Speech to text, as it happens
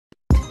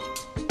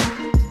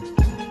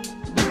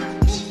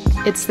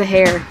It's the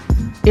hair.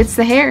 It's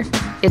the hair.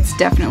 It's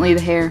definitely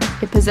the hair.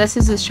 It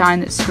possesses a shine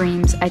that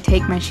screams, I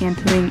take my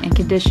shampooing and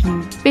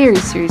conditioning very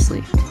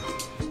seriously.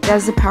 It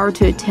has the power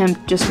to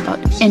tempt just about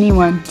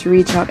anyone to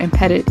reach out and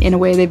pet it in a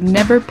way they've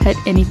never pet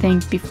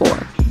anything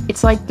before.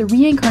 It's like the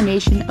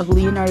reincarnation of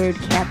Leonardo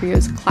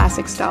DiCaprio's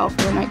classic style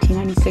for the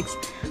 1996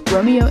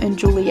 Romeo and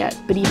Juliet,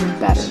 but even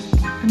better.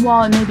 And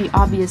while it may be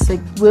obvious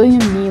that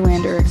William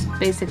Nylander is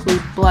basically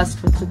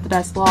blessed with the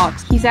best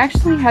locks, he's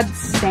actually had the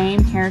same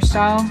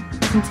hairstyle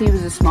since he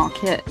was a small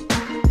kid.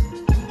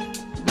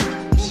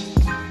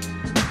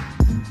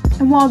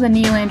 And while the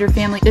Nylander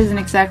family isn't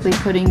exactly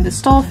putting the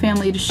Stahl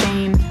family to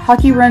shame,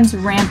 hockey runs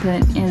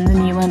rampant in the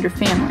Nylander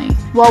family.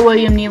 While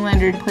William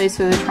Nylander plays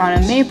for the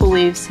Toronto Maple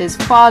Leafs, his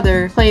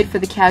father played for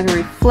the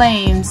Calgary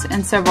Flames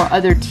and several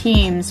other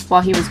teams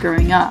while he was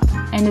growing up.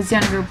 And his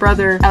younger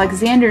brother,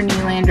 Alexander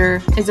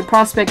Nylander, is a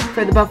prospect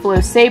for the Buffalo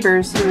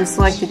Sabres who was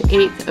selected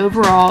 8th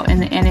overall in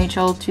the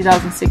NHL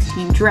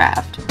 2016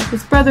 draft.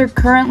 His brother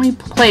currently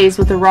plays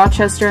with the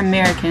Rochester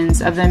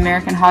Americans of the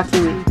American Hockey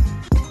League.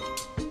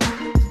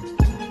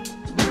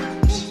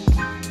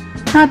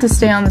 Not to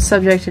stay on the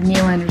subject of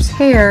Nylander's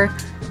hair,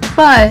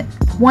 but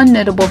one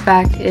notable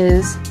fact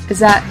is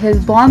that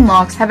his blonde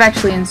locks have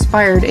actually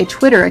inspired a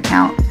Twitter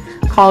account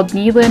called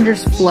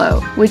Nylander's Flow,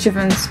 which have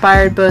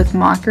inspired both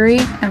mockery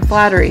and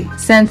flattery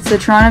since the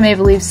Toronto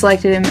Maple Leafs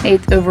selected him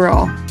 8th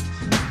overall.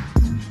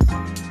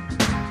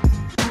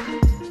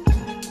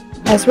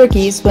 As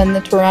rookies, when the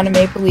Toronto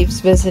Maple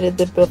Leafs visited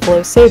the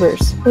Buffalo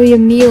Sabres,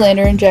 William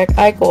Nylander and Jack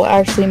Eichel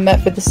actually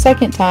met for the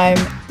second time.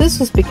 This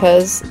was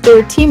because they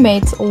were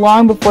teammates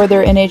long before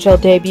their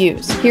NHL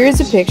debuts. Here is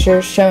a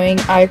picture showing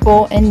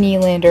Eichel and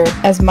Nylander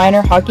as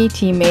minor hockey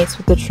teammates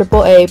with the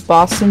AAA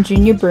Boston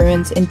Junior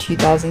Bruins in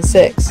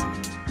 2006.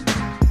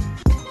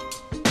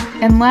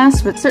 And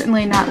last but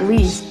certainly not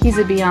least, he's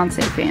a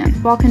Beyonce fan.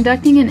 While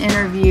conducting an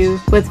interview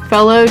with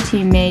fellow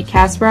teammate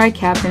Kasperi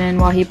Kapanen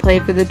while he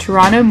played for the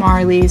Toronto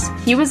Marlies,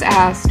 he was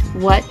asked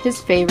what his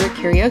favorite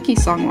karaoke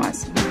song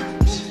was.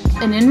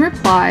 And in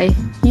reply,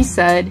 he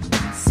said,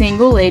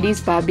 Single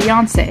Ladies by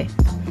Beyonce.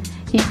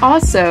 He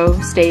also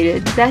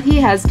stated that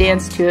he has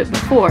danced to it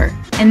before,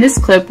 and this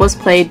clip was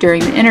played during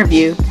the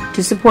interview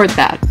to support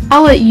that.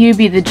 I'll let you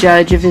be the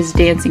judge of his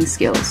dancing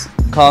skills.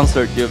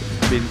 Concert you've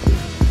been to?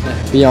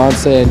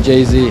 Beyonce and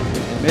Jay-Z.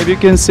 Maybe you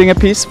can sing a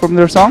piece from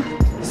their song?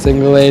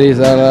 Single ladies,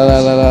 la la la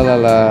la la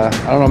la.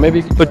 I don't know, maybe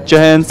you can put your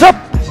hands up!